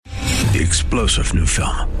the explosive new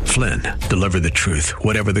film, Flynn, Deliver the Truth,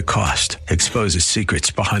 Whatever the Cost, exposes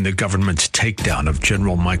secrets behind the government's takedown of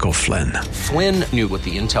General Michael Flynn. Flynn knew what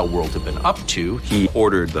the intel world had been up to. He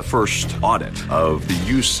ordered the first audit of the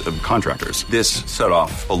use of contractors. This set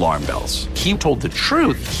off alarm bells. He told the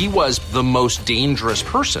truth. He was the most dangerous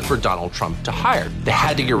person for Donald Trump to hire. They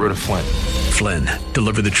had to get rid of Flynn. Flynn,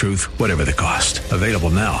 Deliver the Truth, Whatever the Cost. Available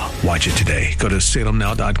now. Watch it today. Go to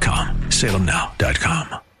salemnow.com.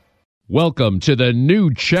 salemnow.com. Welcome to the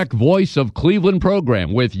new Czech Voice of Cleveland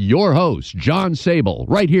program with your host, John Sable,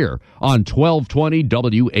 right here on 1220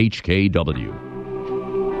 WHKW.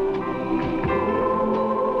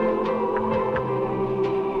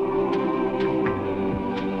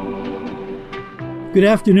 Good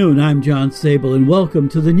afternoon, I'm John Sable, and welcome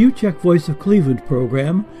to the new Czech Voice of Cleveland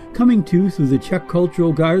program, coming to you through the Czech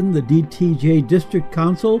Cultural Garden, the DTJ District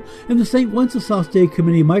Council, and the St. Wenceslas Day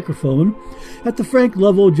Committee microphone at the Frank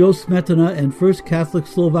Lovell, Joe Smetana, and First Catholic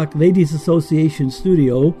Slovak Ladies Association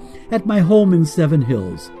studio at my home in Seven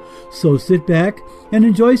Hills. So sit back and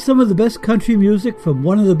enjoy some of the best country music from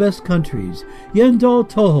one of the best countries, Yendol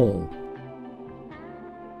Toho.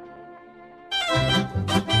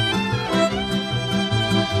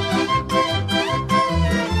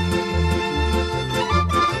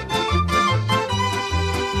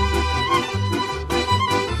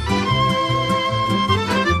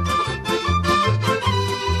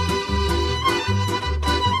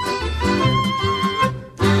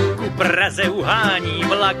 Praze uhání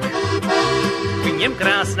vlak, v něm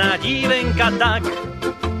krásná dívenka tak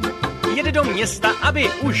jede do města, aby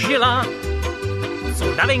užila,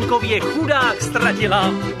 co na venkově chudák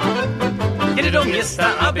ztratila. Jede do města,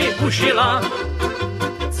 aby užila,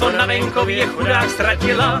 co na venkově chudák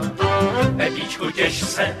ztratila. Pepíčku, těš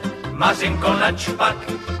se, Mařinko, načpak,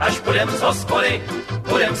 až budem z hospody,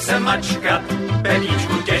 budem se mačkat.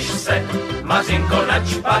 Pepíčku, těš se, Mařinko,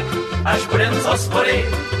 načpak, až budem z hospody,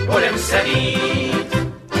 budem se mít.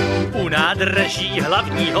 U nádraží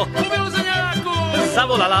hlavního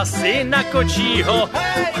zavolala si na kočího.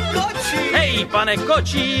 Hej, kočí! Hej, pane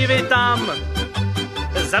kočí, vy tam,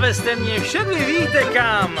 zavezte mě však vy víte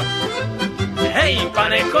kam. Hej,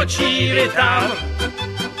 pane kočí, vy tam,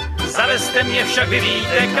 zavezte mě však vy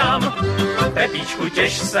víte kam. Pepíčku,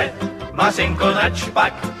 těš se, Mařinko,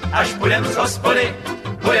 načpak, až budem z hospody,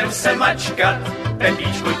 budem se mačkat.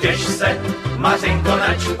 Pepíčku, těš se, Mařinko,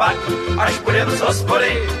 načpak, až budem z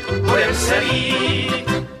hospody, budem se lít.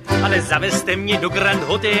 Ale zavezte mě do Grand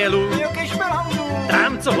Hotelu,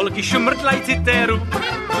 tam, co holky šmrtlaj citéru.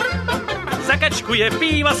 Zakačkuje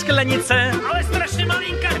píva sklenice, ale strašně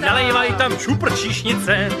malinká. Nalejvaj tam čupr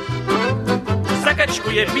číšnice.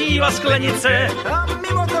 Zakačkuje píva sklenice,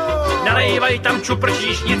 nalejvaj tam čupr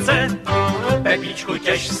číšnice. Pepíčku,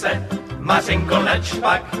 těš se, Mařinko,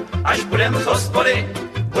 načpak, až budem z hospody,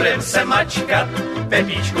 budem se mačkat.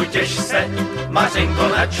 Pepíčku, těš se, Mařinko,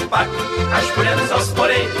 načpak, až budem z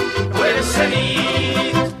hospody, budem se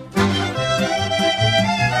mít.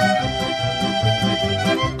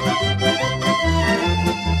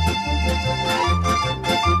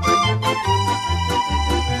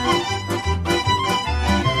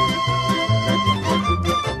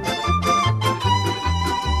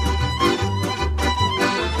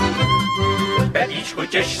 Pepíčku,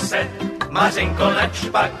 těš se, Mařinko,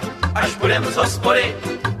 načpak, až budem z hospody,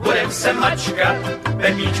 budem se mačkat.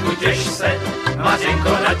 Pepíčku, těš se, Mařinko,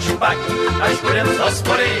 načpak, až budem z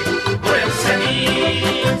hospody, budem se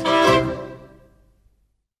mít.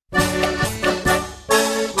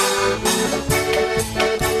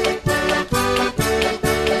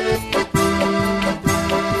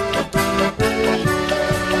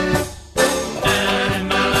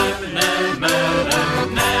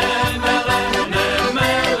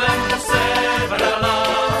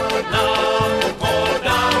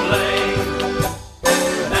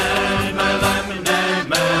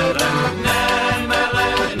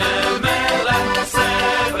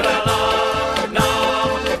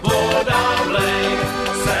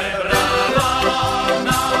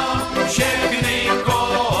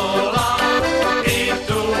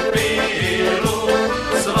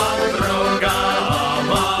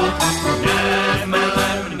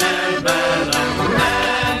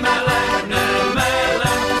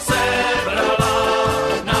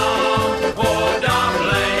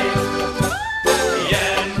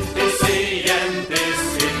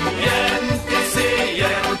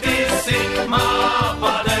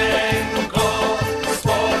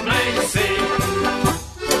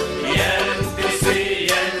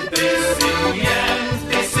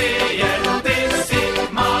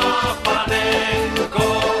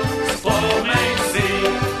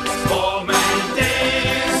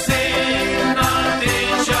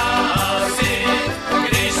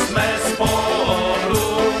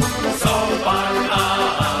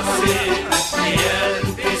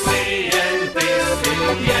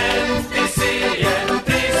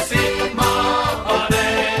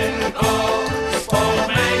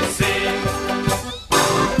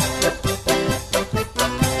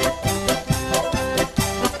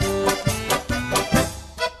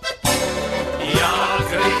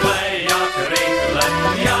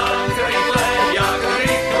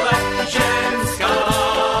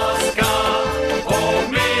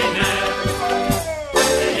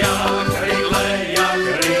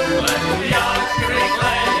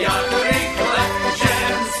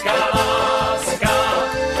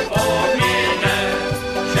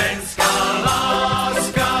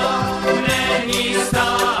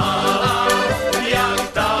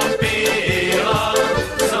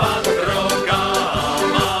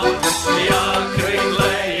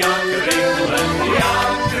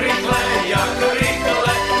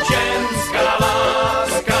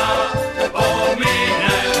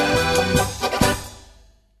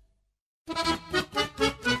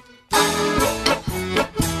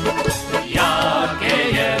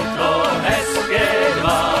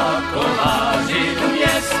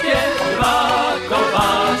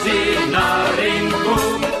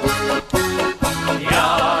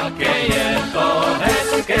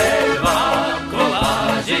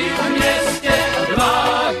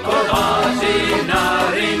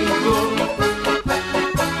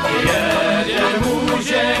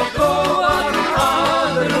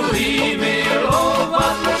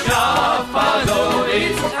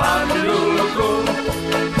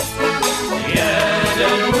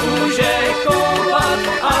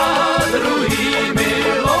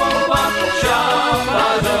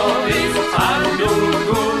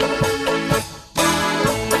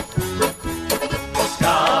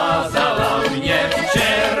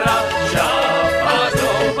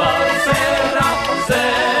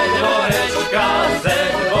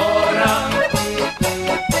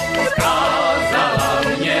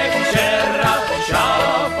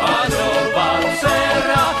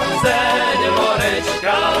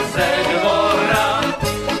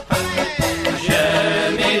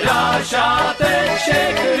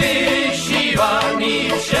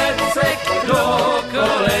 všecek do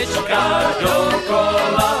kolečka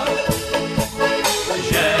dokola.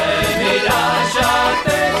 Že mi dáš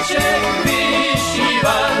žáteček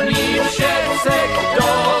vyšívaný všecek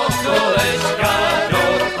do kolečka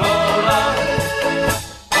dokola.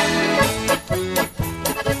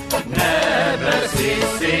 Neber si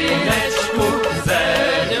synečku ze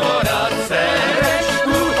dvora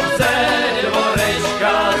cerečku, ze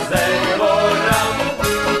dvorečka ze dvora.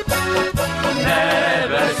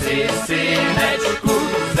 Neber si synečku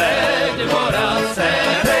ze dvora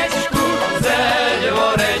cerečku, ze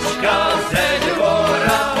dvorečka ze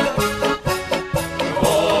dvora.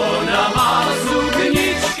 Ona má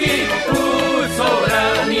zubničky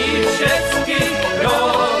ucouraný všecky do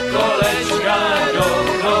kolečka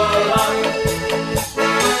dokola.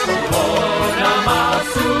 Ona má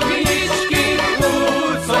zubničky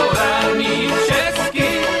ucouraný všecky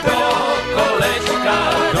do kolečka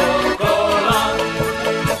dokola.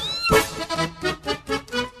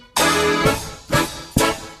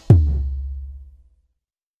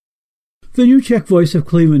 The New Czech Voice of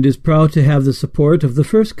Cleveland is proud to have the support of the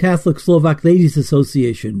First Catholic Slovak Ladies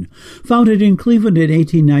Association, founded in Cleveland in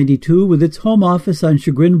 1892 with its home office on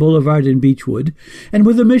Chagrin Boulevard in Beechwood, and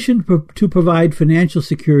with a mission to provide financial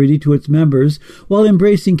security to its members while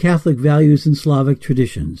embracing Catholic values and Slavic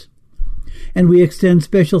traditions. And we extend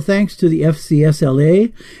special thanks to the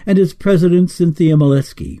FCSLA and its president, Cynthia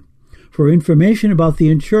Molesky. For information about the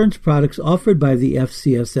insurance products offered by the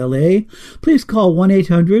FCSLA, please call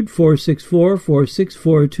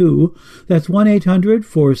 1-800-464-4642, that's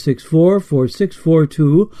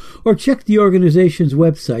 1-800-464-4642, or check the organization's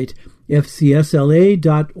website,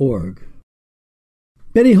 fcsla.org.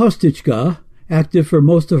 Betty Hostichka, active for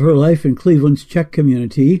most of her life in Cleveland's Czech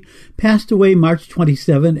community, passed away March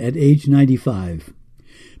 27 at age 95.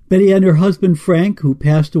 Betty and her husband Frank, who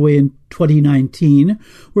passed away in 2019,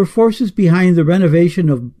 were forces behind the renovation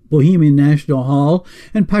of Bohemian National Hall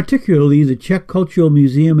and particularly the Czech Cultural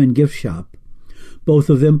Museum and Gift Shop. Both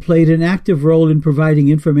of them played an active role in providing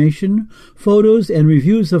information, photos, and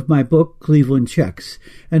reviews of my book, Cleveland Czechs,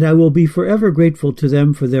 and I will be forever grateful to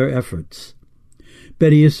them for their efforts.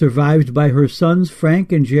 Betty is survived by her sons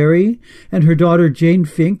Frank and Jerry and her daughter Jane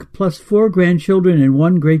Fink, plus 4 grandchildren and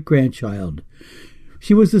 1 great-grandchild.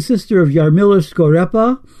 She was the sister of Yarmila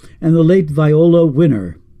Skorepa and the late Viola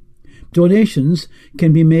Winner. Donations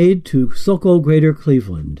can be made to Sokol Greater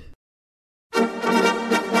Cleveland.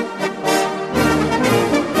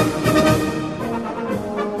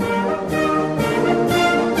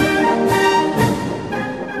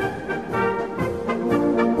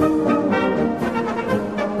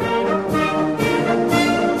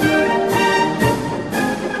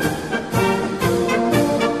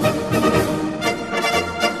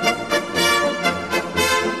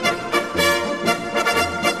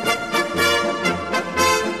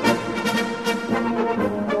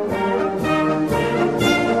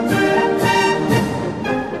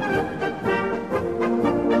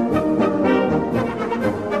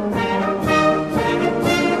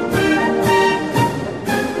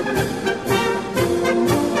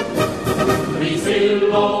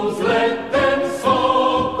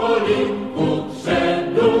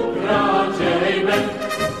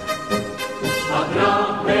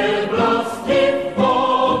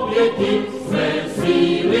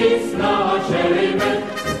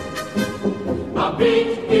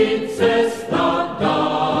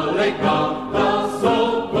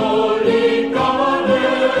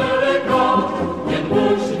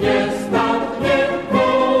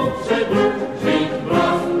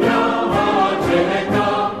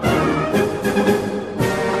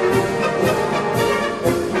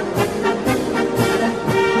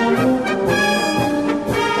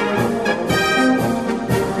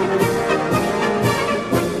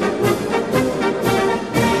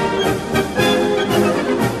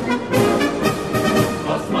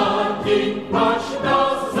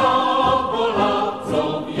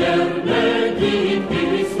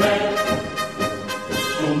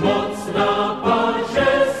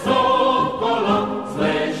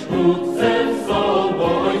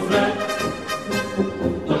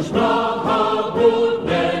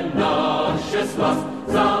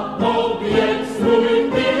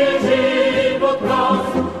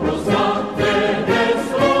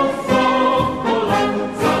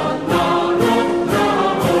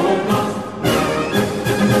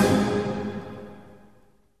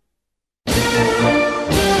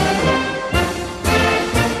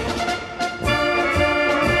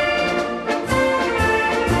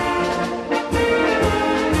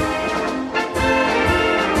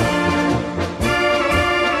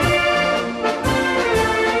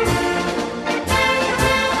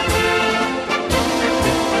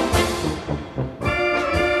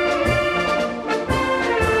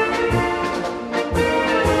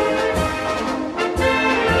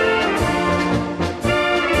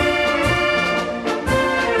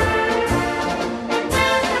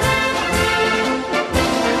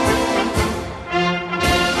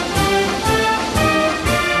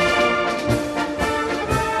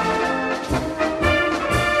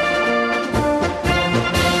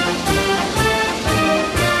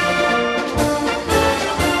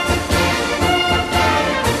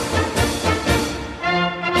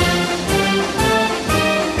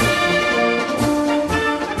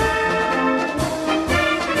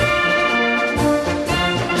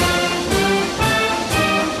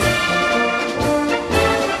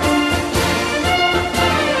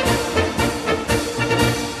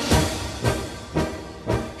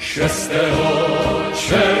 6.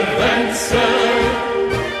 července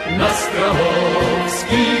na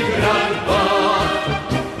Strahovských hradbách.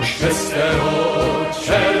 6.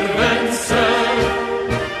 července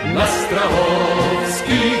na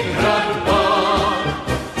Strahovských hradbách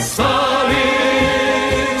stáli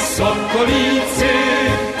sokolíci,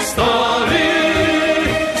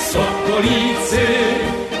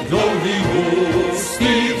 dlouhých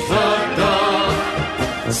hustých řadách.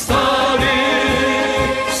 Stáli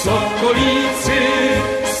sokolíci,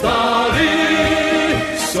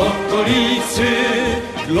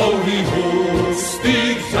 dlouhých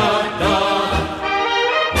hustých řadách.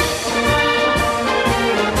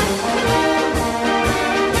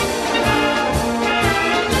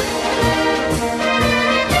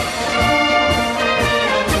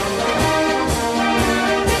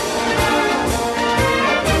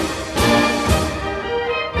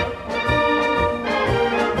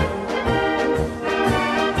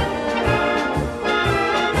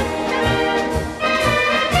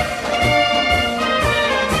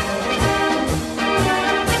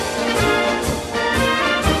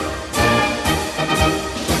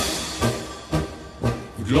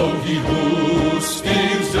 Dlouhých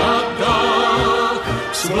hustých řadách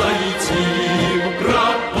s vlajícím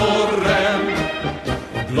praporem.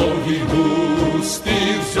 Dlouhých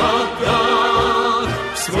hustých řadách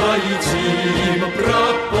s vlajícím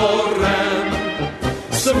praporem.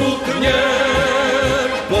 Smutně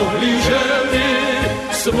pohlíželi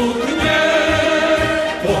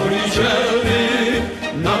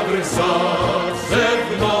na vrzáře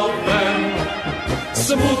v novém.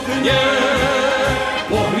 Smutně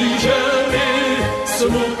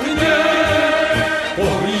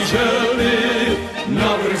pohlíželi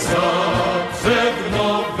na vrzáře v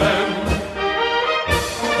novém.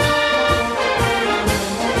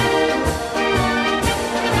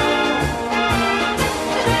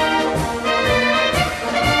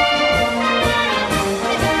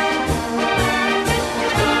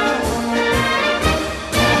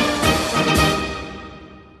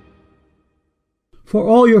 For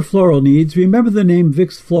all your floral needs, remember the name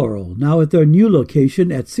Vicks Floral, now at their new location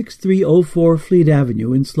at 6304 Fleet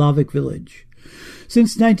Avenue in Slavic Village.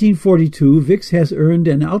 Since 1942, Vicks has earned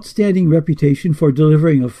an outstanding reputation for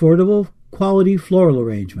delivering affordable, quality floral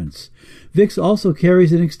arrangements. Vicks also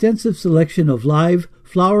carries an extensive selection of live,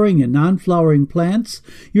 flowering and non-flowering plants,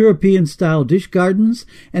 European-style dish gardens,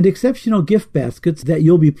 and exceptional gift baskets that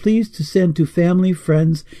you'll be pleased to send to family,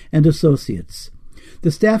 friends, and associates.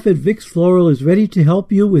 The staff at Vicks Floral is ready to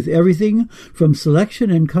help you with everything from selection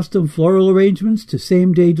and custom floral arrangements to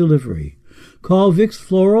same-day delivery. Call Vicks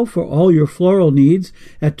Floral for all your floral needs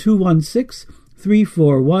at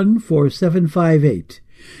 216-341-4758.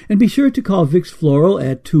 And be sure to call Vicks Floral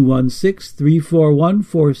at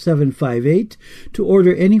 216-341-4758 to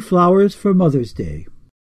order any flowers for Mother's Day.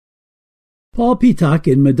 Paul Pitak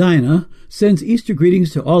in Medina sends Easter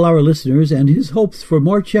greetings to all our listeners and his hopes for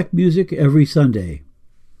more Czech music every Sunday.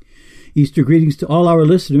 Easter greetings to all our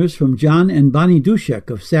listeners from John and Bonnie Dushek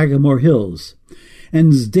of Sagamore Hills.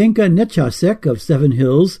 And Zdenka Nechasek of Seven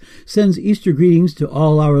Hills sends Easter greetings to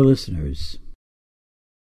all our listeners.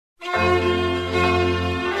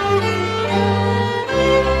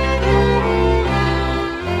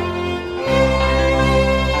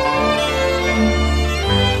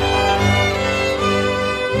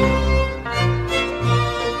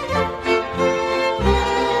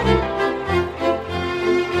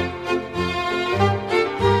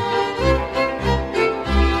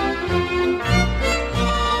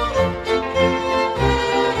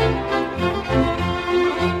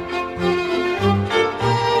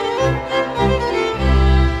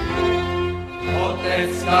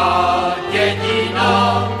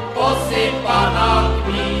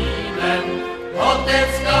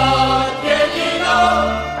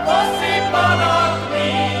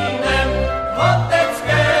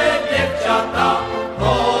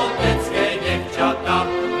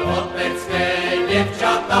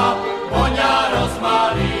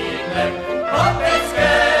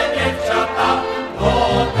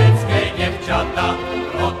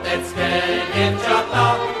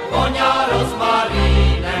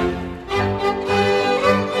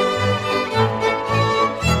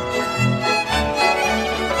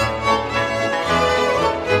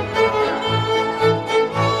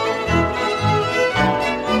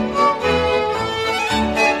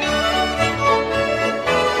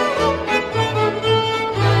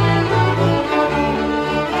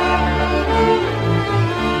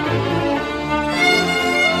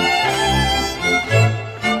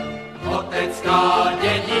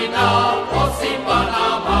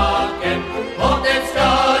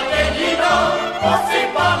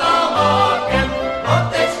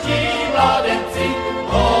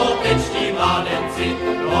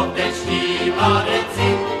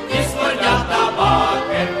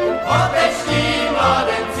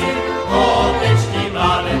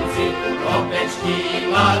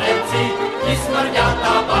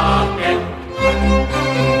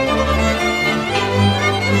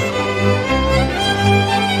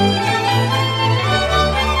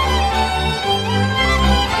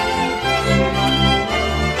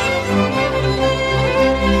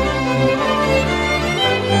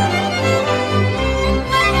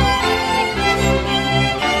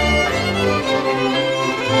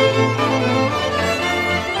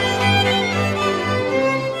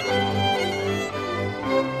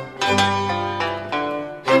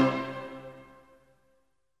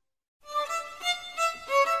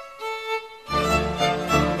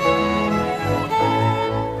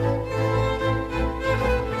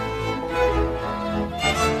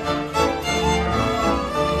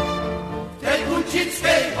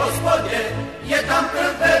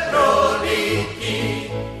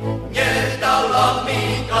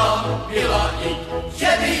 zabíkám, byla i, že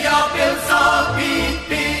by já byl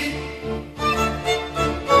zabitý.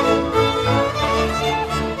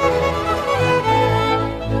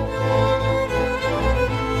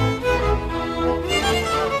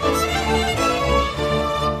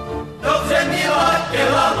 Dobře milá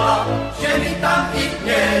dělala, že mi tam i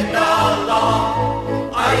mě dala,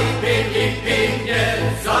 a i by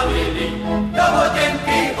mě zavili, do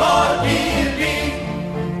voděnky hodili.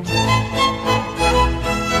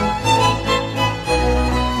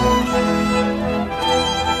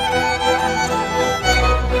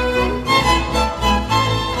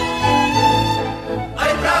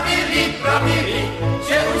 Aj pravili,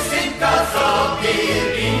 že už synka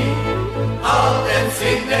zabili, a ten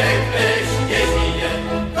synek ještě žije,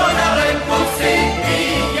 to na lenku si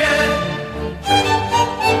pije.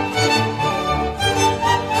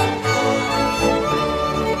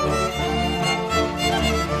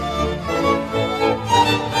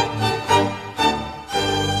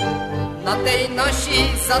 Na tej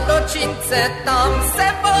naší zatočince tam se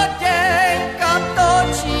voděnka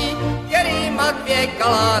točí, který má dvě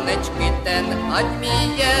kalánečky, ten ať mi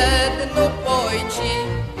jednu pojčí.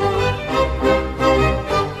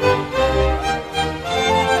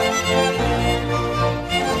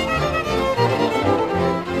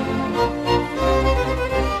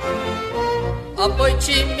 A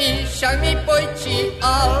pojčí mi, však mi pojčí,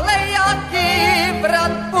 ale jaký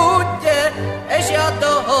brat bude, ež já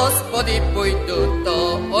do hospody půjdu,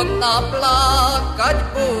 to ona plakať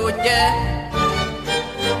bude.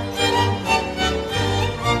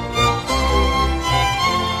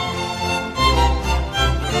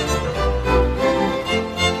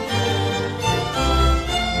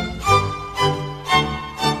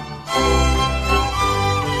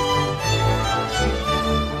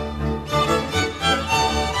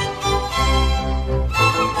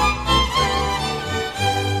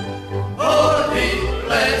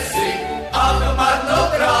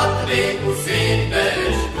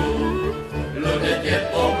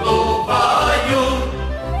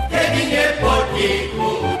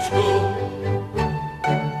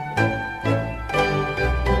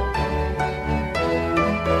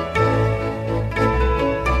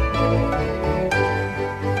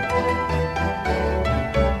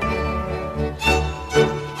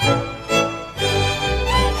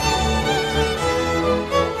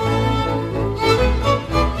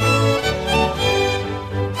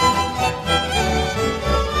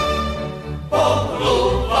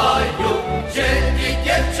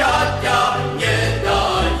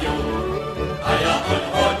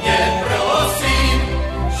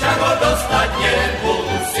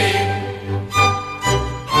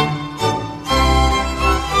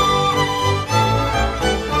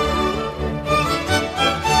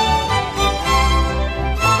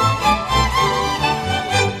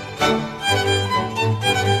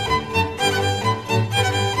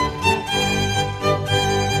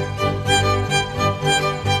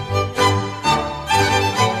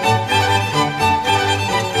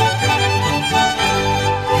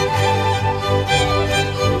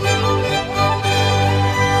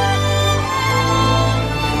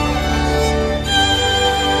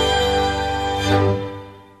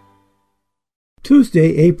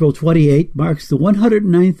 Tuesday, April 28, marks the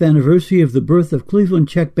 109th anniversary of the birth of Cleveland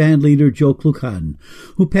Czech band leader Joe Klukan,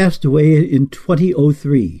 who passed away in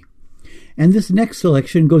 2003. And this next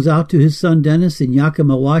selection goes out to his son Dennis in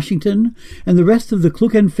Yakima, Washington, and the rest of the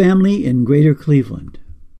Klukan family in Greater Cleveland.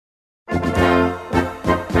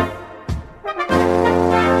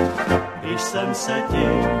 Když jsem se ti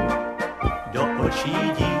do očí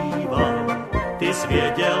díval, ty jsi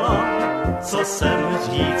věděla, co jsem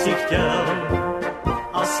říci chtěl.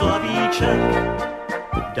 A slavíček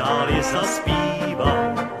dál je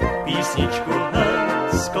zaspíval, písničku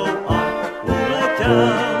hezkou a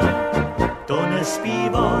uletěl. To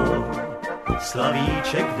nespíval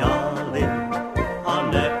slavíček dáli a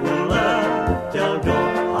neuletěl do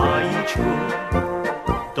hájíčku.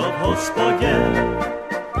 To v hospodě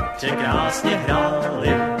překrásně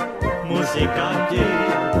hráli muzikanti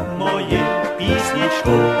moji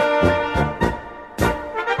písničku.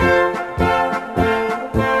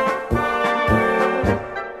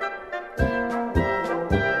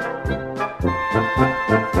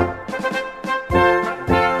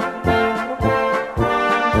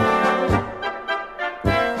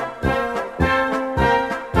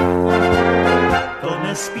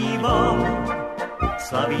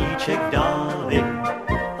 Slavíček dáli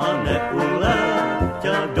a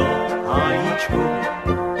neuletěl do hájíčku.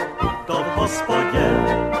 To v hospodě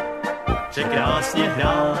překrásně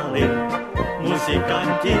hráli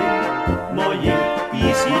muzikanti moji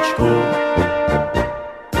písničku.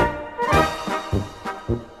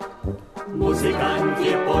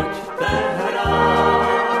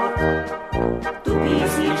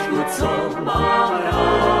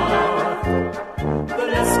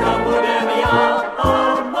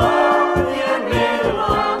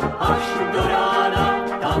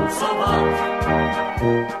 milovat,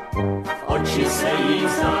 v oči se jí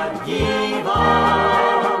zadívám,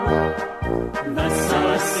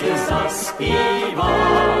 vesele si zaspívám,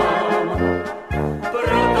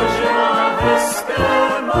 protože má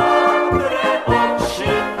hezké moudré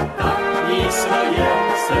oči, tak jí svoje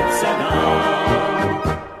srdce dám.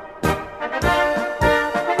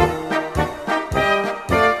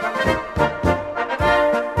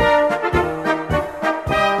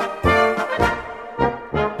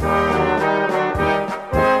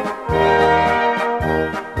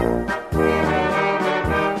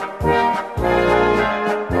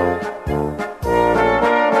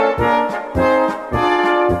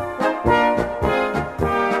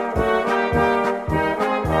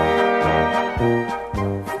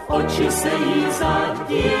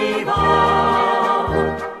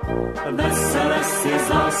 Vesele si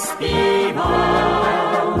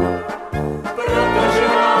zaspívám, protože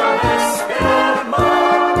má hezké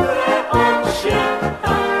moudré oči,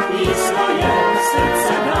 tak jí svoje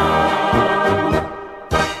srdce dám.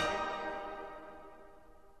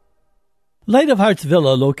 Light of Hearts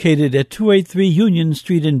Villa, located at 283 Union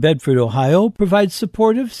Street in Bedford, Ohio, provides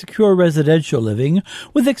supportive, secure residential living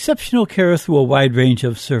with exceptional care through a wide range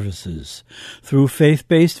of services. Through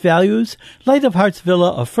faith-based values, Light of Hearts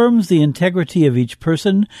Villa affirms the integrity of each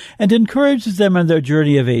person and encourages them on their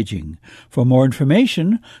journey of aging. For more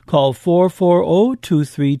information, call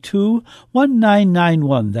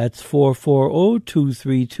 440-232-1991. That's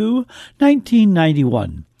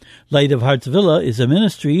 440-232-1991. Light of Hearts Villa is a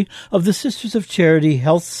ministry of the Sisters of Charity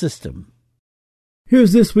Health System.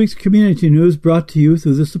 Here's this week's community news brought to you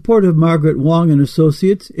through the support of Margaret Wong and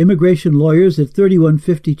Associates, immigration lawyers at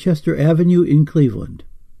 3150 Chester Avenue in Cleveland.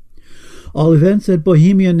 All events at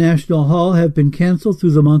Bohemian National Hall have been canceled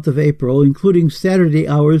through the month of April, including Saturday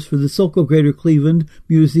hours for the Sokol Greater Cleveland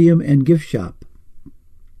Museum and Gift Shop.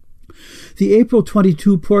 The April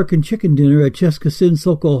 22 pork and chicken dinner at Cheskasin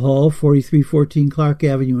Sokol Hall, 4314 Clark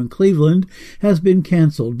Avenue in Cleveland, has been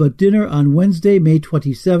canceled, but dinner on Wednesday, May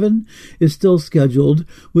 27, is still scheduled,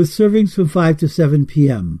 with servings from 5 to 7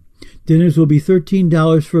 p.m. Dinners will be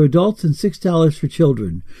 $13 for adults and $6 for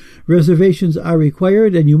children. Reservations are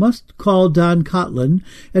required, and you must call Don Cotlin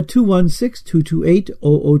at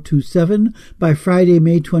 216-228-0027 by Friday,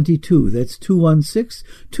 May 22. That's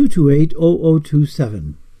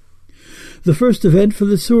 216-228-0027. The first event for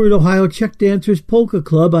the Seward, Ohio Czech Dancers Polka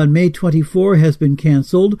Club on May 24 has been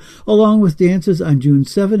canceled, along with dances on June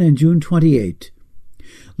 7 and June 28.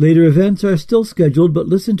 Later events are still scheduled, but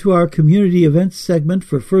listen to our community events segment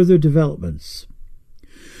for further developments.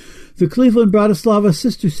 The Cleveland Bratislava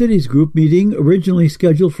Sister Cities Group meeting, originally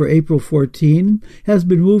scheduled for April 14, has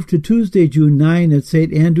been moved to Tuesday, June 9 at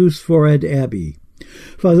St. Andrew's Forad Abbey.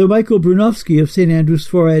 Father Michael Brunowski of St. Andrew's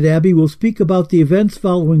Forad Abbey will speak about the events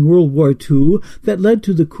following World War II that led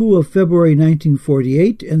to the coup of February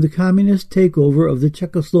 1948 and the communist takeover of the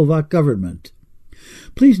Czechoslovak government.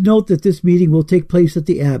 Please note that this meeting will take place at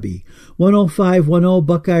the Abbey, 10510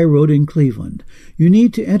 Buckeye Road in Cleveland. You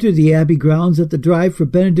need to enter the Abbey grounds at the drive for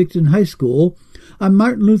Benedictine High School on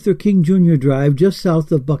Martin Luther King Jr. Drive just south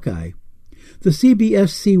of Buckeye. The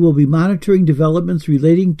CBSC will be monitoring developments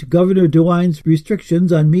relating to Governor DeWine's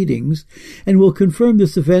restrictions on meetings and will confirm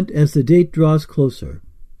this event as the date draws closer.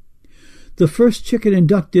 The first chicken and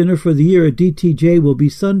duck dinner for the year at DTJ will be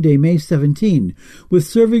Sunday, May 17, with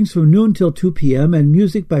servings from noon till 2 p.m. and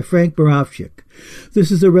music by Frank Moravchik.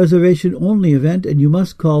 This is a reservation-only event, and you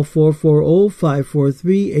must call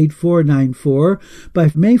 440-543-8494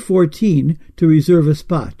 by May 14 to reserve a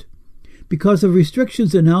spot. Because of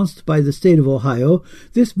restrictions announced by the state of Ohio,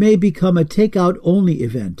 this may become a takeout-only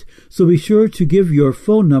event, so be sure to give your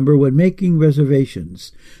phone number when making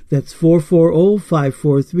reservations. That's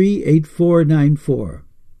 440-543-8494.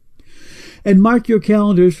 And mark your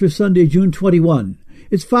calendars for Sunday, June 21.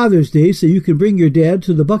 It's Father's Day, so you can bring your dad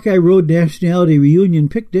to the Buckeye Road Nationality Reunion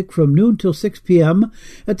Picnic from noon till 6 p.m.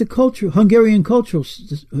 at the Hungarian Cultural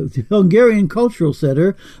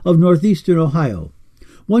Center of Northeastern Ohio.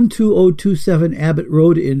 12027 Abbott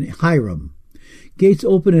Road in Hiram. Gates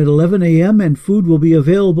open at 11 a.m. and food will be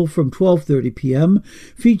available from 12:30 p.m.,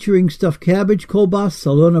 featuring stuffed cabbage, kolbas,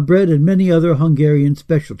 salona bread, and many other Hungarian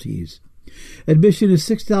specialties. Admission is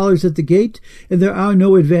 $6 at the gate, and there are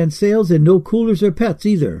no advance sales and no coolers or pets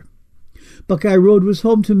either. Buckeye Road was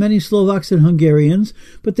home to many Slovaks and Hungarians,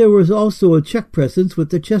 but there was also a Czech presence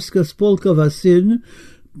with the Česká Spolková Syn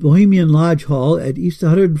Bohemian Lodge Hall at East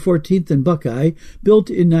 114th and Buckeye, built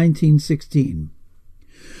in 1916.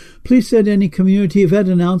 Please send any community event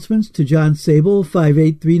announcements to John Sable,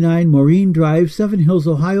 5839 Maureen Drive, Seven Hills,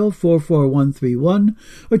 Ohio, 44131,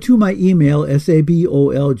 or to my email,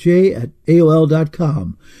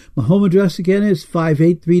 sabolj@aol.com. My home address again is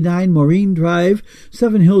 5839 Maureen Drive,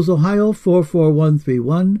 Seven Hills, Ohio,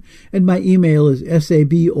 44131, and my email is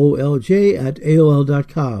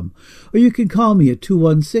sabolj@aol.com. Or you can call me at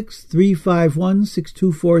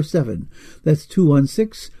 216-351-6247. That's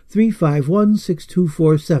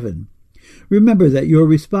 216-351-6247. Remember that your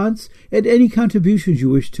response and any contributions you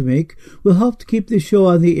wish to make will help to keep this show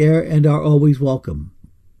on the air and are always welcome.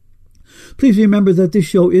 Please remember that this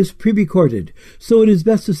show is pre-recorded, so it is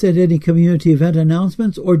best to send any community event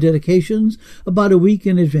announcements or dedications about a week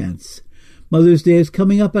in advance. Mother's Day is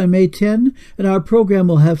coming up on May 10, and our program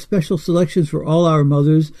will have special selections for all our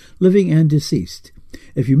mothers, living and deceased.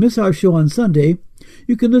 If you miss our show on Sunday,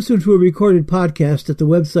 you can listen to a recorded podcast at the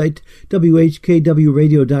website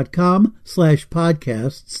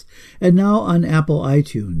whkwradio.com/podcasts and now on Apple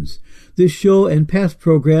iTunes. This show and past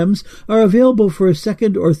programs are available for a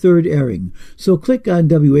second or third airing, so click on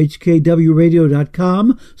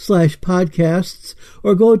whkwradio.com/podcasts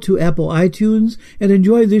or go to Apple iTunes and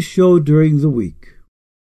enjoy this show during the week.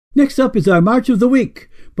 Next up is our March of the Week,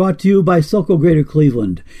 brought to you by Sokol Greater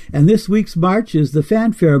Cleveland, and this week's march is the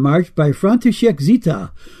Fanfare March by František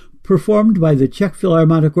Zita, performed by the Czech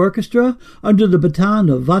Philharmonic Orchestra under the baton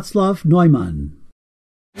of Václav Neumann.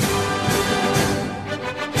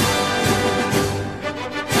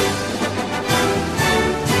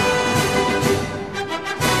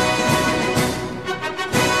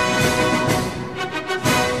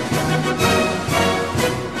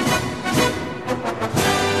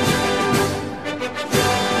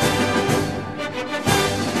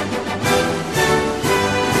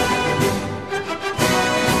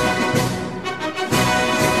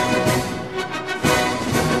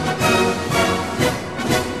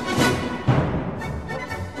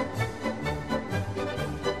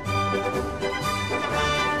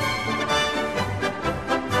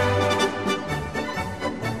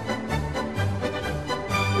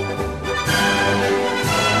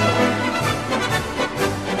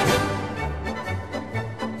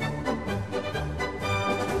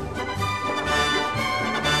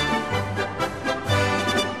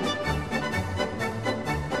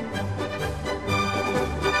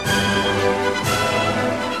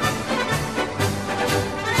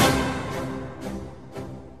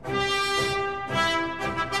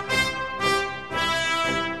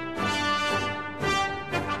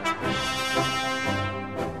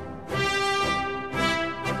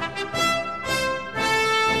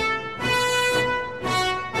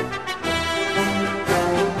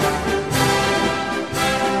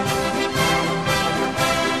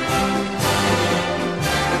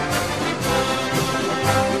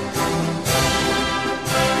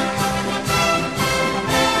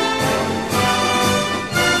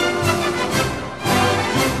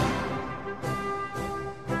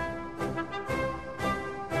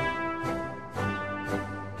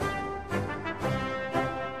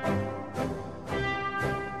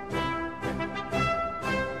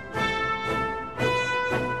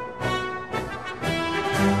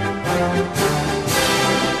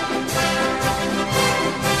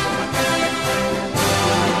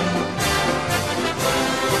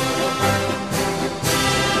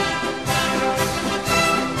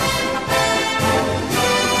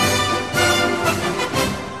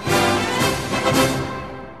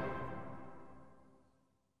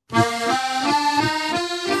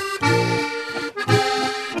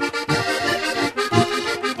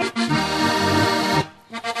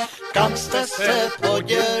 Kam jste se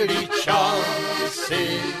poděli časy,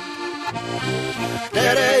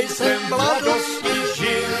 které jsem v mladosti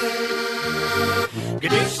žil,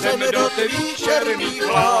 když jsem do tvých černých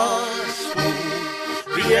vlásků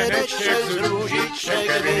věneček z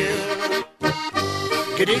růžiček byl.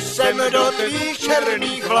 Když jsem do tvých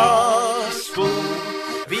černých vlásků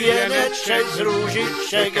věneček z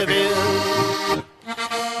růžiček byl.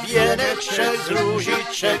 Věneček z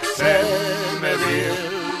růžiček jsem byl.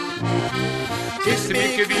 Ty jsi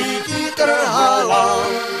mi kvítí trhala,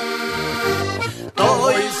 toho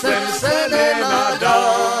jsem se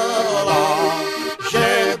nenadala,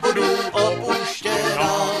 že budu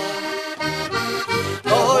opuštěna.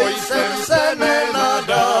 Toho jsem se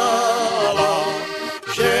nenadala,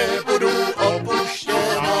 že budu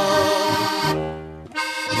opuštěna.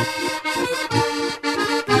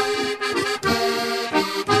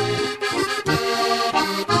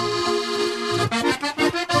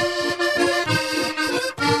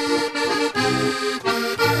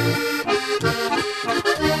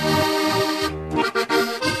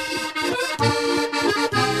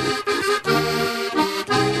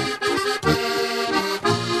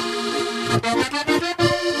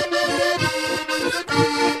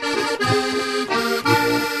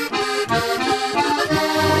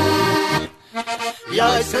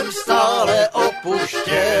 Já jsem stále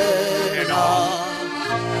opuštěná,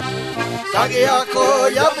 tak jako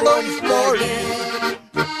jabloň v poli,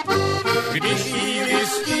 když jí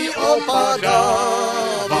listí opadává,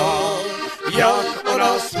 jak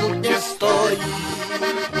ona smutně stojí.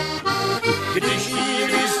 Když jí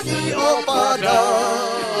listí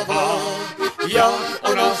opadává,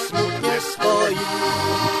 jak ona smutně stojí.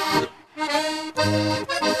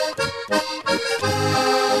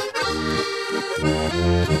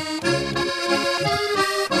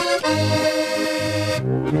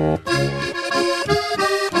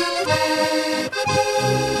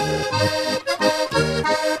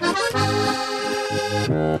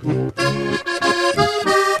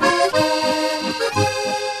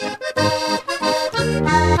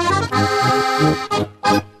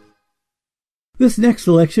 This next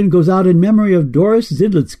selection goes out in memory of Doris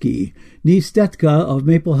Zidlitsky, niece Stetka of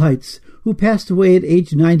Maple Heights, who passed away at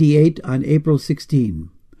age 98 on April 16.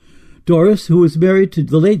 Doris, who was married to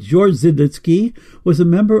the late George Zidlitsky, was a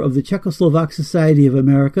member of the Czechoslovak Society of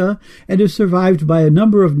America and is survived by a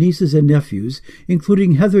number of nieces and nephews,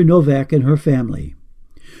 including Heather Novak and her family.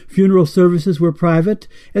 Funeral services were private,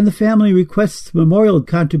 and the family requests memorial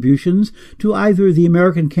contributions to either the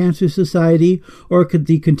American Cancer Society or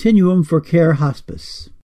the Continuum for Care Hospice.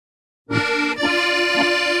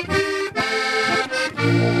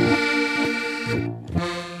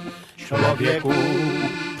 Člověku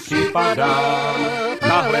připadá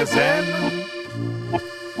tahle zem,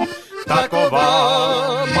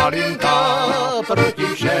 taková malinká proti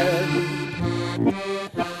všem.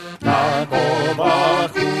 Taková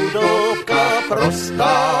chudobka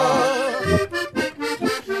prostá,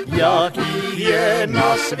 jaký je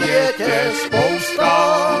na světě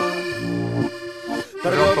spousta.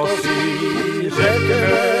 Proto si řekne,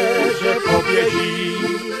 že poběží,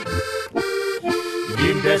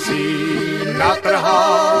 jinde si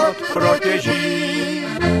natrhat protěží.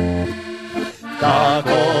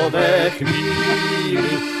 Takové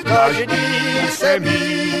chvíli každý se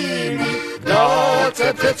mýlí, dát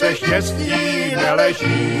se přece štěstí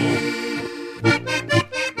neleží.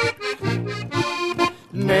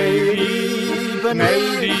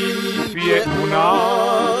 Nejlíp je u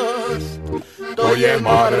nás, to je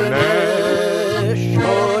marné,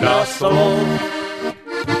 škoda slov.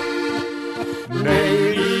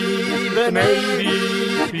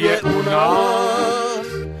 Nejlíp je u nás,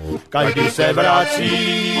 každý se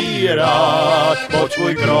vrací rád pod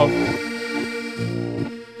svůj krov.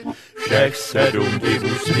 Všech 7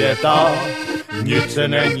 divů světa, nic se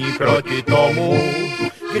není proti tomu,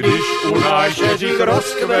 když u nás Ježík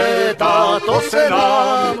rozkvétá, to se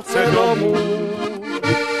nám chce domů.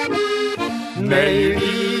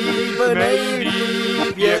 Nejlíp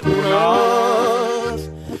je u nás,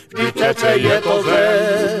 vždyť přece je to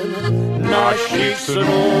ven našich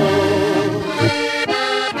snů.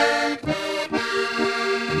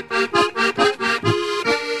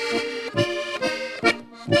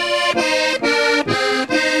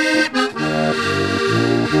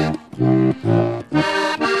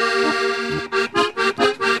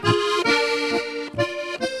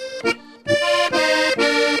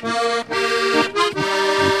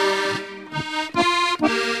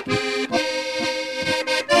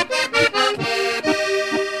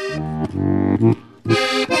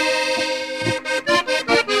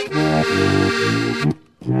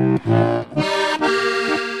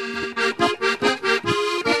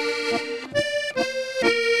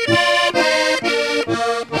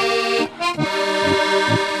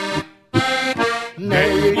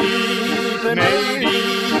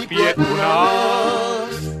 Nejlíp je u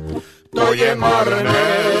nás, to je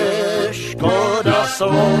marné, škoda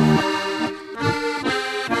slov.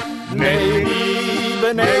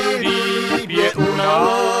 Nejlíp je u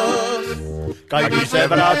nás, každý se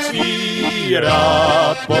vrací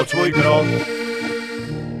rád pod svůj krov.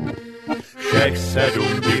 Všech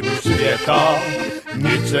 7 divů světa,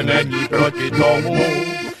 nic není proti tomu,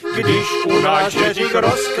 když u nás Ježík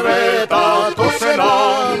rozkvétá, to se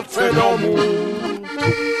nám chce domů.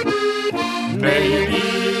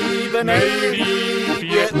 Nejlíp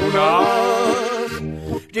je u nás,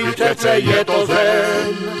 vždyť přece je to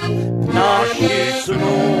zem našich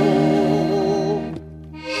snů.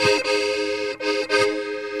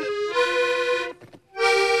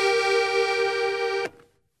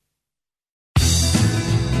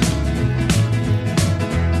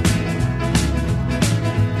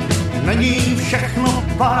 Není všechno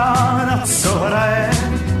paráda, co hraje,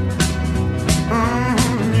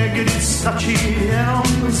 někdy stačí jenom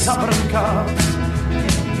zabrnkat.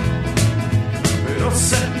 Kdo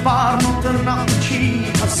se párnout naučí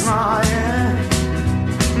a zná je,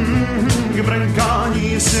 k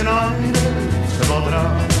brnkání si najde třeba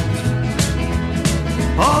drát.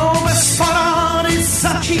 Bez parády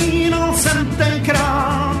začínal jsem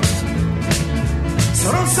tenkrát s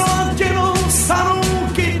rozladěnou starou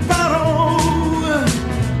kytarou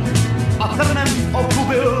a trnem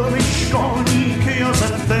okubil mi školník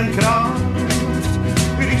Josef tenkrát,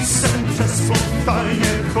 když jsem přes plot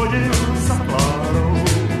tajně chodil za Klárou.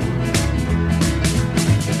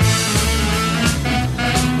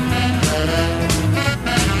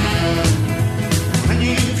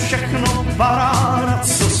 Není všechno paráda,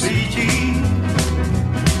 co svítí,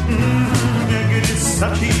 někdy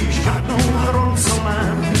stačí škrtnout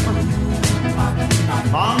ronconem.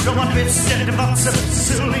 Mám doma 220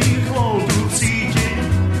 silných voltů cítí,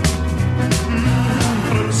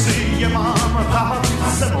 proč si je mám dát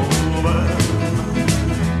sebou ven.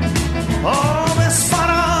 Bez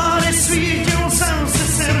parády svítil jsem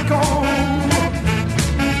si sirkou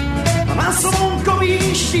na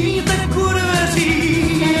slunkový štítek u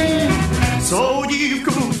dveří. Svou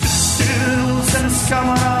dívku přistil jsem s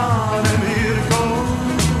kamarádem Jirkou,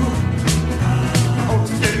 od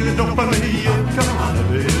těch do Jirka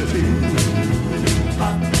nevěří.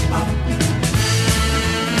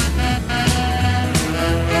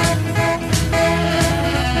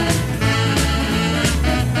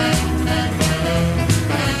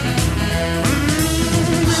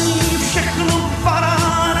 Všechno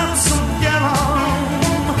paráda, co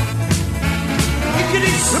dělám, i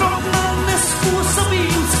když zrovna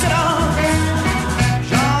nespůsobím zkrát.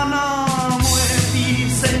 Žádná moje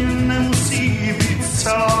píseň nemusí být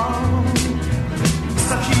celá,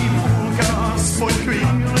 stačí půlka, aspoň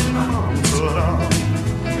chvíli mám co hrát.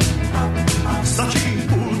 Stačí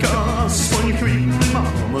půlka, aspoň chvíli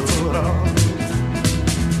mám co hrát.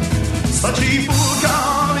 Stačí půlka,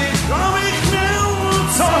 abych měl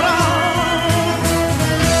co hrát.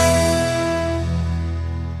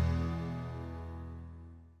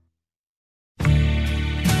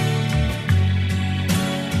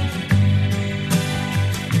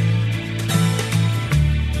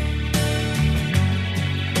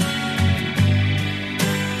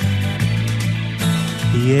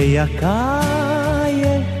 Je jaká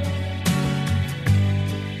je,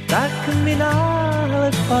 tak mi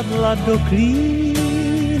náhle padla do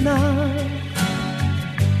klína.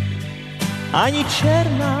 Ani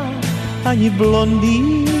černá, ani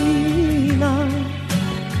blondýna,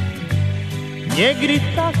 někdy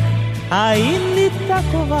tak a jindy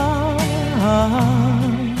taková.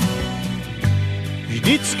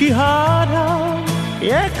 Vždycky hádám,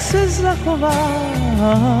 jak se zachová.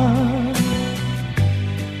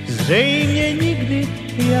 Zřejmě nikdy,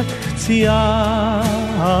 jak chci já.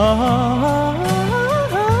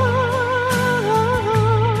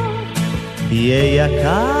 Je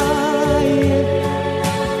jaká je,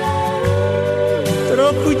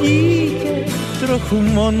 trochu dítě, trochu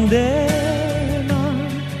mondéna.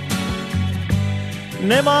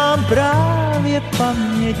 Nemám právě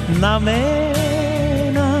paměť na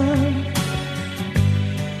jména,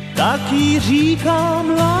 tak jí říkám,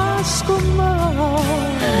 lásko má.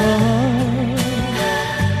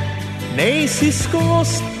 Nejsi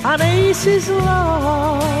skvost a nejsi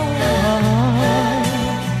zlá,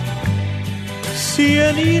 jsi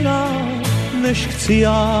jen jiná, než chci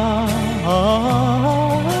já.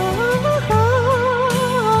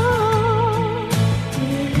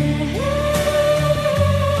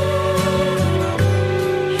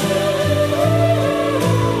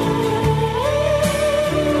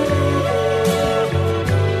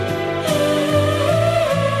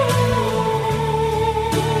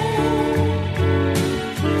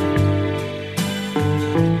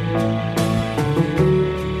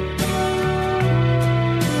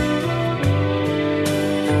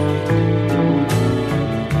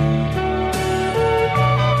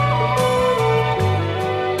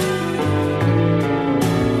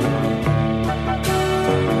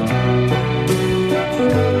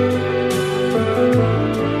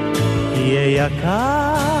 Jaká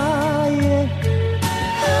je,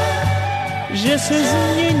 že se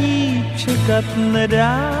změní, čekat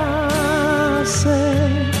nedá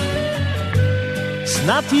se.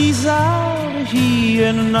 Snad jí záleží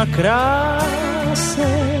jen na kráse,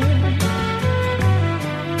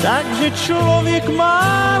 takže člověk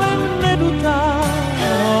málem nedutá.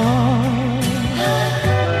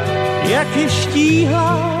 Jak je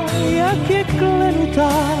štíhlá, jak je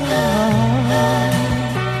klenutá,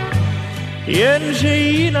 jenže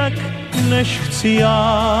jinak než chci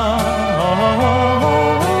já.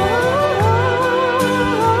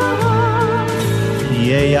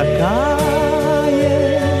 jaká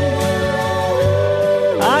je.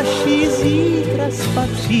 Až ji zítra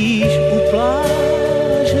spatříš u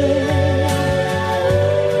pláže,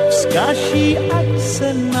 vzkaž jí, ať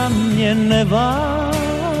se na mě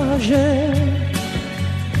neváže.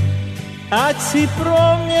 Ať si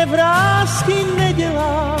pro mě vrásky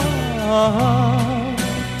nedělá,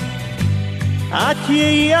 ať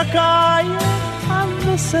je jaká je a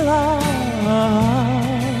veselá.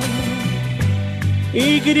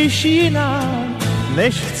 I když jiná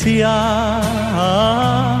než chci já.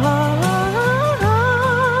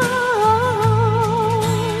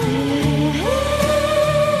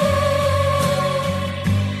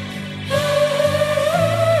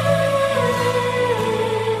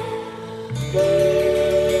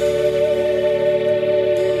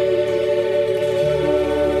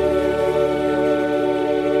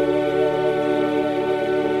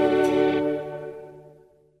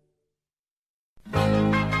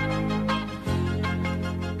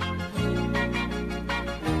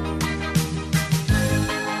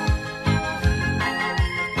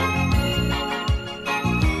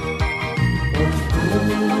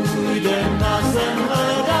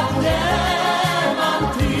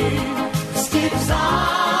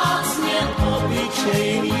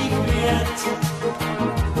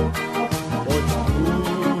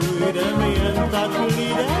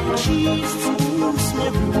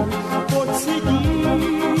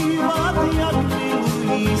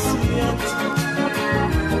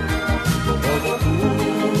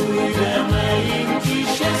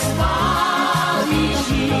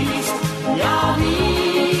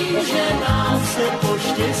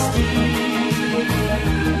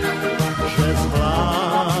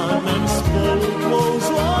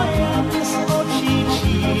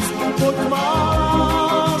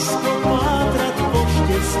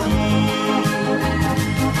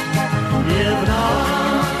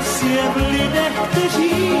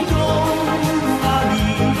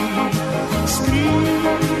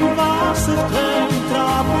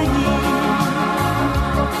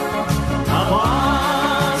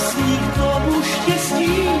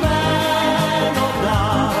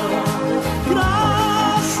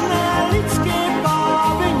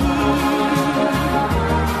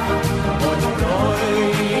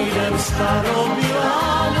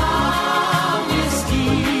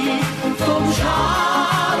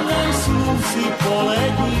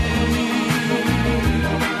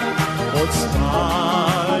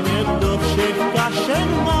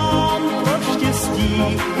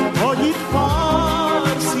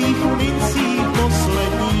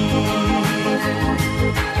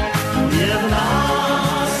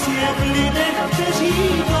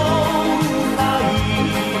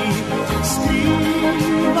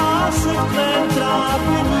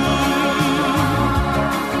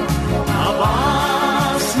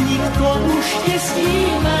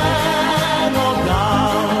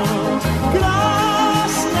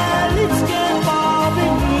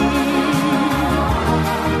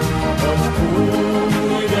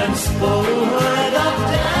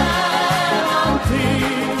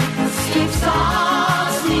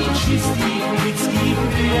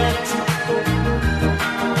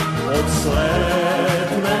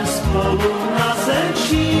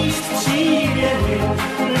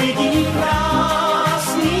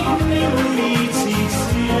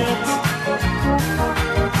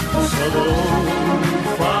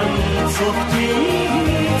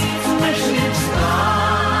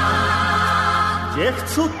 Těch,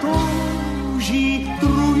 co touží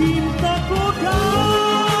druhým teplo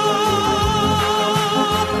dát,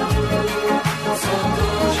 co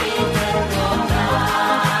touží teplo dát.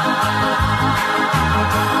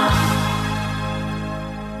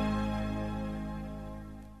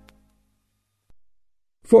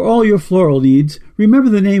 For all your floral needs,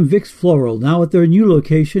 remember the name Vicks Floral, now at their new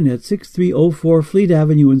location at 6304 Fleet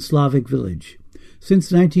Avenue in Slavic Village.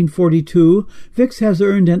 Since 1942, Vicks has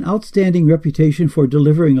earned an outstanding reputation for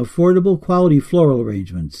delivering affordable, quality floral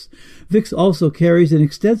arrangements. Vicks also carries an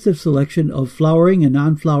extensive selection of flowering and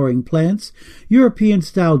non-flowering plants,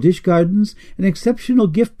 European-style dish gardens, and exceptional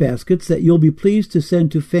gift baskets that you'll be pleased to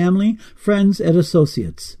send to family, friends, and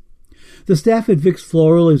associates. The staff at Vicks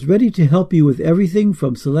Floral is ready to help you with everything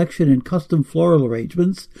from selection and custom floral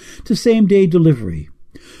arrangements to same-day delivery.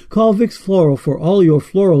 Call Vicks Floral for all your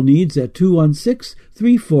floral needs at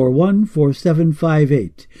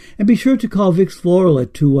 216-341-4758. And be sure to call Vicks Floral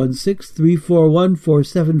at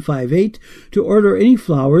 216-341-4758 to order any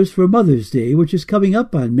flowers for Mother's Day, which is coming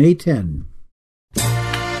up on May 10.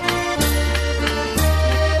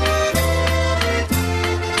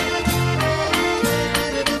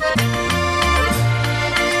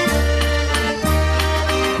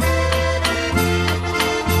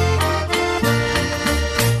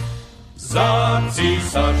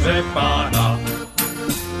 císaře pána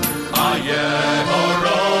a jeho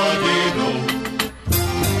rodinu.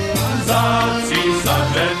 Za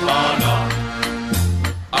císaře pána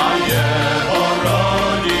a jeho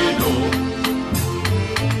rodinu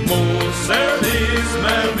museli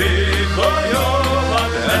jsme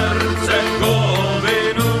vybojovat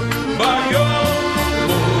Hercegovinu. Bajo,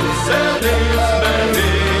 museli jsme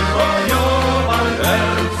vybojovat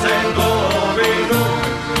Hercegovinu.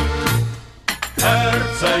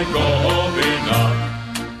 Hercegovina,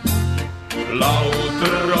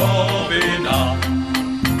 Lautrovina,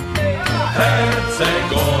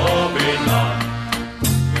 Hercegovina,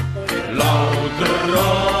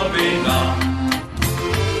 Lautrovina.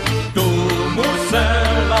 Tu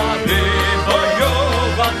musela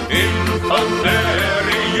vybojovat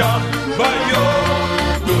infanteria. Bajo,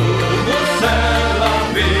 tu musela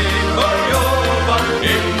vybojovat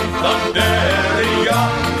infanteria.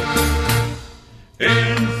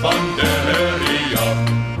 Infanteria,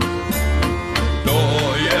 to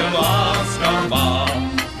je láska má.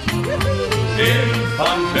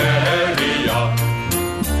 Infanteria,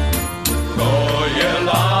 to je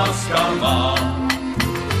láska má.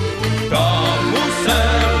 Ta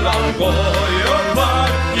musela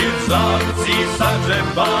bojovat i za císaře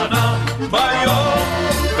pána. Bajo,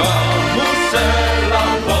 ta musela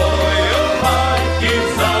bojovat i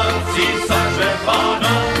za císaře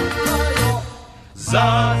pána. Za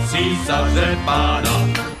císaře pána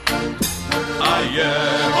a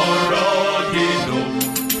jeho rodinu.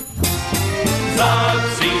 Za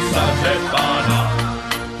císaře pána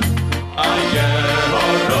a jeho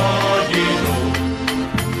rodinu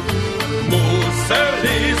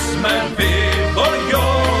museli jsme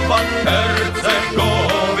vybojovat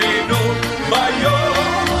Hercegovinu. Bajo,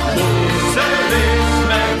 museli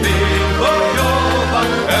jsme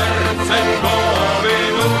vybojovat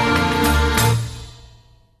Hercegovinu.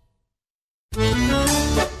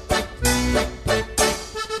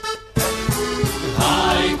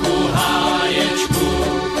 Hajku, háječku,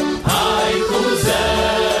 hajku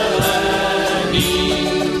zelený.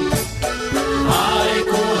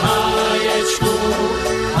 Hajku, háječku,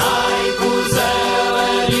 hajku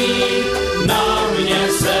zelený. Na mě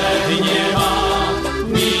se hněvá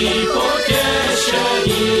mý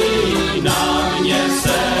potěšení. Na mě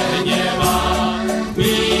se hněvá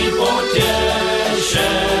mý potěšení.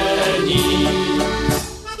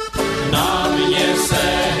 Na mě se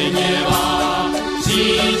hněvá,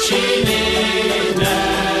 příčiny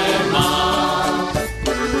nemá.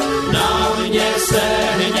 Na mě se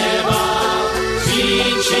hněvá,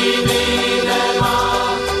 příčiny nemá,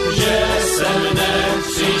 že jsem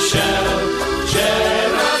nepřišel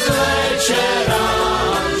včera z večera,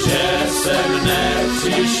 že jsem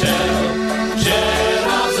nepřišel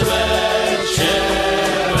včera z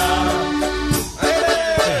večera.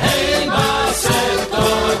 Hejbá se to,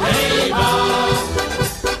 hejbá,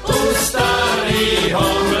 u starýho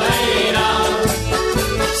mlejna.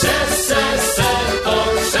 Třese se to,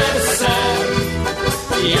 třese,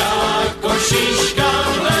 jako šiška v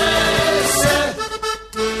lese.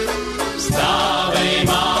 Vstávej,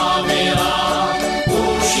 má milá,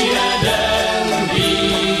 už jeden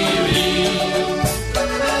bílý.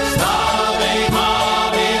 Vstávej, má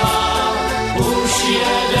milá, už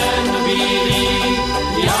jeden bílý.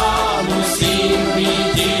 Já musím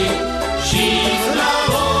býti šíf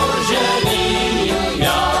naložený.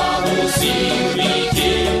 Já musím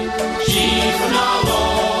býti šíf naložený.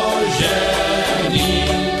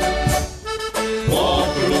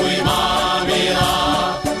 Popluj, má milá,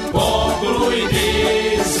 popluj ty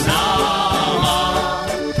s náma.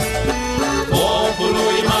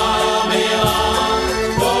 Popluj, má milá,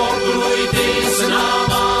 popluj ty s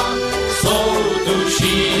náma. Jsou tu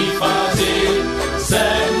šífaři,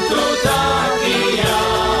 jsem tu taky já.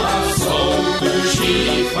 Jsou tu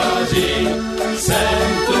šífaři, jsem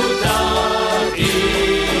tu taky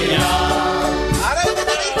já.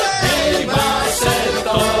 Hejbá se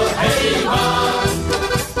to, hejbá,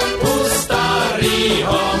 u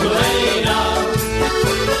starýho mlejna.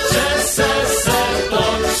 Třese se to,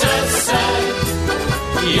 třese,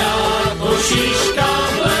 jako šiška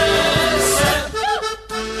v lese.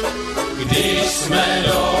 Když jsme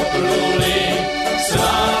dopluli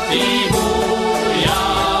svatýmu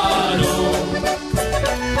Jánu,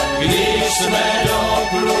 když jsme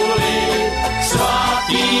dopluli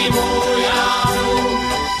svatýmu Jánu,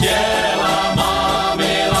 těla má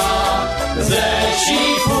milá ze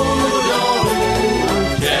šífů dolů.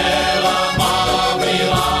 Těla má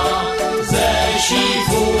milá ze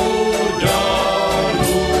šífů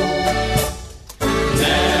dolů.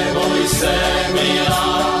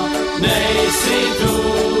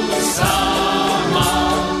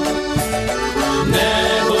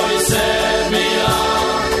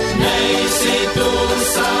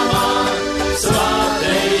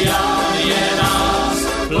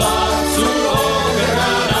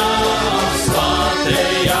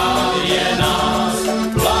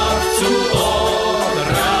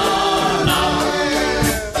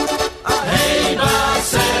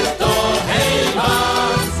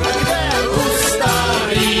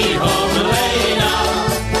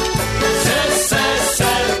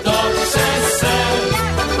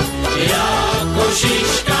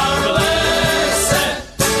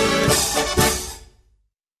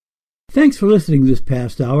 Thanks for listening this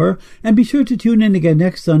past hour, and be sure to tune in again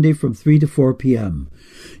next Sunday from 3 to 4 p.m.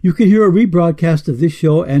 You can hear a rebroadcast of this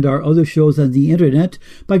show and our other shows on the Internet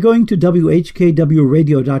by going to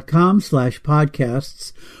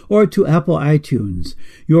whkwradio.com/podcasts or to Apple iTunes.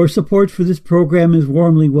 Your support for this program is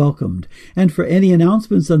warmly welcomed, and for any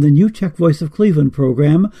announcements on the new Czech Voice of Cleveland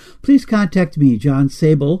program, please contact me, John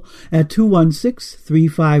Sable, at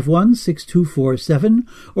 216-351-6247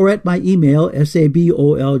 or at my email,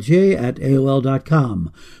 sabolj@aol.com.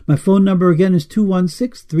 My phone number again is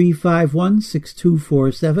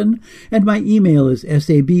 216-351-6247, and my email is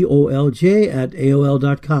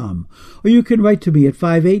sabolj@aol.com. Or you can write to me at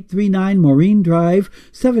 5839 Maureen Drive,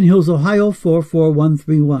 Seven Hills, Ohio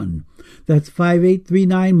 44131. That's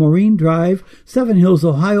 5839 Maureen Drive, Seven Hills,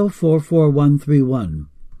 Ohio 44131.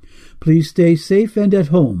 Please stay safe and at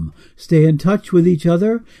home. Stay in touch with each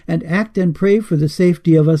other and act and pray for the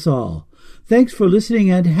safety of us all. Thanks for listening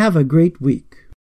and have a great week.